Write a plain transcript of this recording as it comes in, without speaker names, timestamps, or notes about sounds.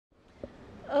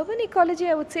Urban ecology,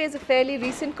 I would say, is a fairly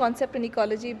recent concept in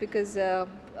ecology because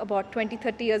about 20,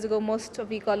 30 years ago, most of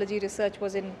ecology research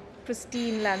was in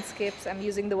pristine landscapes. I'm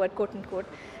using the word quote unquote,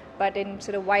 but in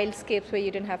sort of wildscapes where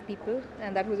you didn't have people,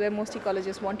 and that was where most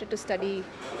ecologists wanted to study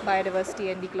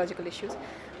biodiversity and ecological issues.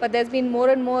 But there's been more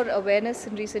and more awareness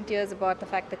in recent years about the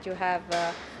fact that you have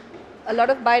a lot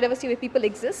of biodiversity where people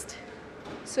exist.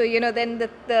 So, then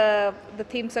the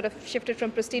theme sort of shifted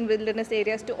from pristine wilderness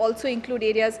areas to also include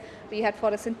areas where you had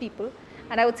forests and people.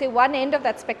 And I would say one end of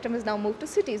that spectrum has now moved to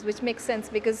cities, which makes sense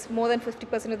because more than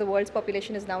 50% of the world's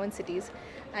population is now in cities.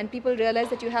 And people realize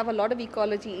that you have a lot of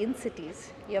ecology in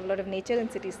cities. You have a lot of nature in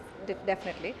cities,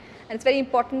 definitely. And it's very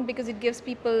important because it gives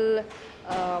people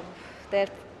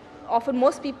often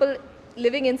most people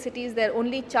living in cities, their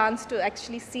only chance to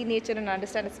actually see nature and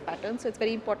understand its patterns. So it's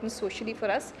very important socially for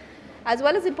us, as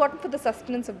well as important for the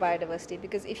sustenance of biodiversity,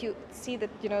 because if you see that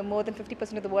more than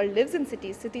 50% of the world lives in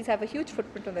cities, cities have a huge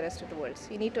footprint on the rest of the world.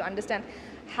 So you need to understand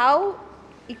how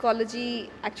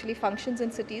ecology actually functions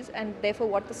in cities, and therefore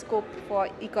what the scope for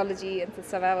ecology and the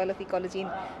survival of ecology in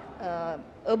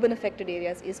urban affected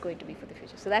areas is going to be for the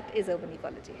future. So that is urban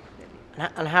ecology.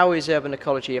 And how is urban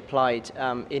ecology applied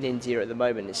in India at the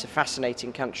moment? It's a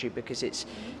fascinating country because it's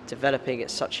developing at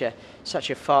such a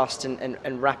fast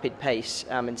and rapid pace.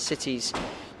 And cities,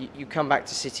 you come back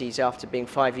to cities after being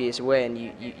 5 years away, and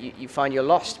you find you're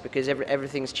lost because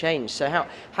everything's changed. So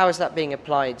how is that being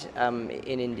applied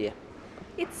in India?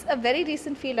 It's a very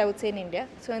recent field, I would say, in India.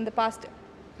 So in the past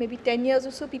maybe 10 years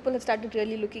or so, people have started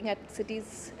really looking at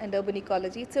cities and urban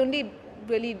ecology. It's only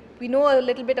really, we know a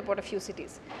little bit about a few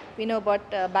cities. We know about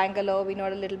Bangalore, we know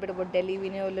a little bit about Delhi, we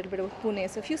know a little bit about Pune.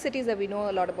 So a few cities that we know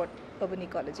a lot about urban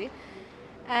ecology.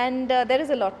 And there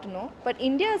is a lot to know. But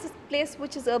India is a place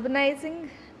which is urbanizing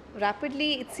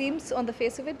rapidly, it seems on the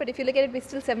face of it, but if you look at it, we're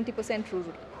still 70%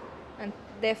 rural. And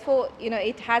therefore,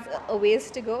 it has a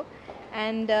ways to go.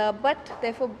 And but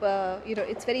therefore,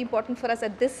 it's very important for us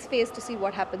at this phase to see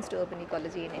what happens to urban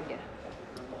ecology in India.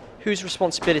 Whose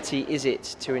responsibility is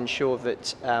it to ensure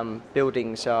that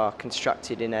buildings are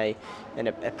constructed in an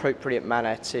appropriate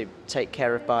manner to take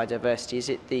care of biodiversity? Is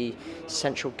it the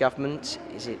central government?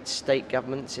 Is it state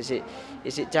governments? Is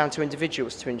it down to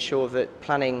individuals to ensure that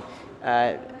planning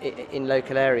in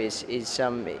local areas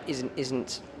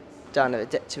isn't done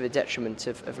to the detriment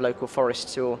of local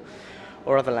forests or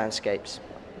other landscapes?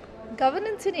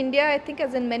 Governance in India, I think,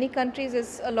 as in many countries,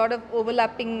 is a lot of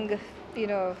overlapping,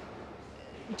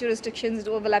 jurisdictions,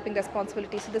 overlapping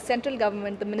responsibilities. So the central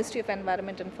government, the Ministry of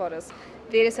Environment and Forests,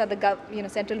 various other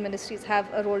central ministries have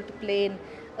a role to play in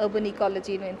urban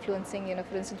ecology, influencing,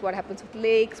 for instance, what happens with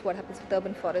lakes, what happens with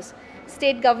urban forests.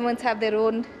 State governments have their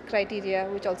own criteria,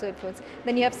 which also influence.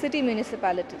 Then you have city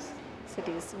municipalities,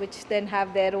 cities, which then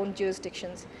have their own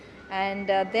jurisdictions. And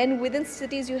then within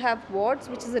cities you have wards,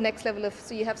 which is the next level of,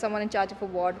 so you have someone in charge of a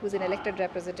ward who's an elected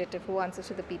representative who answers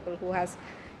to the people, who has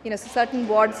certain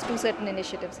wards do certain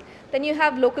initiatives. Then you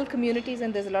have local communities,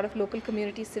 and there's a lot of local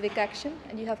community civic action,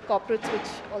 and you have corporates which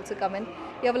also come in.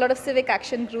 You have a lot of civic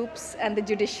action groups and the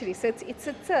judiciary. So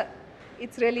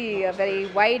it's really a very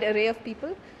wide array of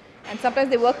people, and sometimes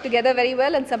they work together very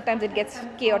well, and sometimes it gets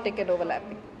chaotic and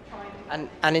overlapping.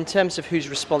 And in terms of whose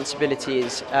responsibility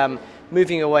is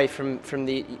moving away from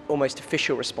the almost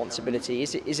official responsibility,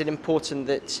 is it important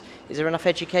that, is there enough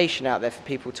education out there for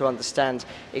people to understand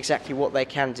exactly what they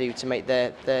can do to make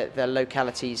their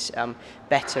localities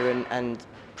better and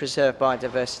preserve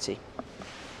biodiversity?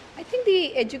 I think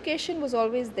the education was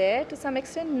always there to some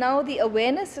extent. Now the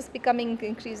awareness is becoming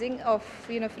increasing of,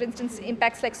 for instance,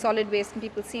 impacts like solid waste, and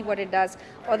people see what it does,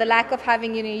 or the lack of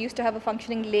having, you used to have a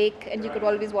functioning lake and you could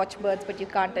always watch birds, but you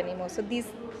can't anymore. So the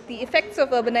effects of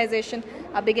urbanization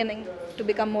are beginning to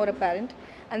become more apparent.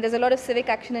 And there's a lot of civic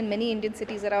action in many Indian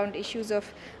cities around issues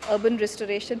of urban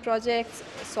restoration projects,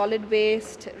 solid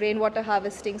waste, rainwater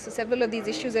harvesting. So several of these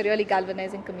issues are really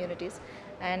galvanizing communities,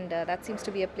 and that seems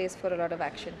to be a place for a lot of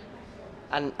action.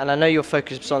 And I know your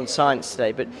focus was on science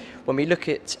today, but when we look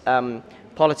at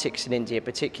politics in India,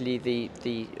 particularly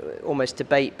the almost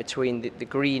debate between the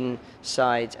green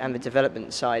side and the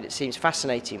development side, it seems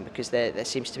fascinating because there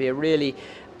seems to be a really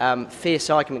fierce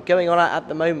argument going on at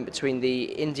the moment between the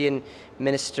Indian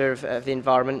Minister of the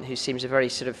Environment, who seems a very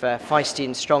sort of feisty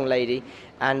and strong lady,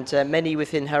 and many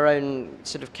within her own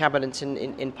sort of cabinet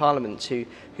in Parliament who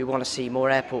want to see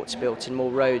more airports built and more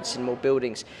roads and more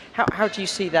buildings. How do you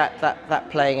see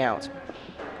that playing out?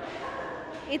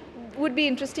 It would be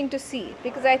interesting to see,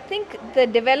 because I think the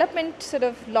development sort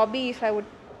of lobby, if I would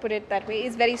put it that way,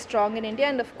 is very strong in India,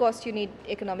 and of course you need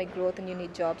economic growth and you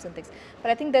need jobs and things.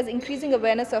 But I think there's increasing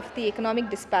awareness of the economic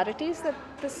disparities that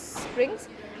this brings,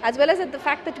 as well as the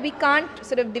fact that we can't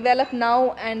sort of develop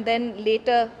now and then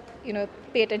later,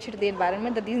 pay attention to the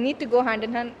environment, that these need to go hand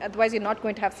in hand, otherwise you're not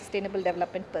going to have sustainable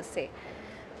development per se.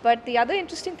 But the other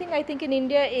interesting thing I think in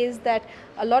India is that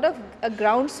a lot of a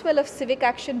groundswell of civic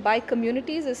action by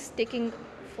communities is taking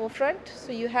forefront.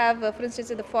 So you have, for instance,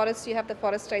 in the forests, you have the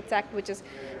Forest Rights Act, which has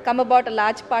come about a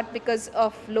large part because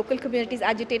of local communities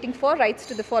agitating for rights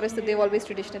to the forest that they've always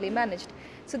traditionally managed.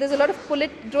 So there's a lot of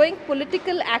growing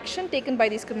political action taken by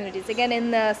these communities. Again,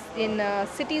 in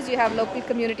cities, you have local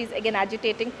communities again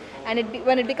agitating, and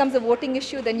when it becomes a voting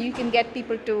issue, then you can get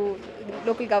people to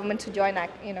local governments to join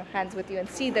hands with you and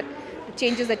see that the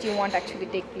changes that you want actually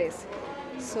take place.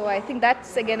 So I think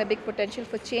that's again a big potential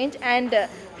for change, and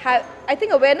I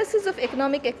think awarenesses of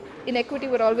economic inequity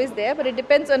were always there, but it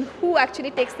depends on who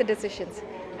actually takes the decisions.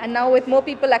 And now with more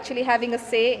people actually having a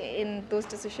say in those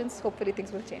decisions, hopefully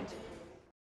things will change.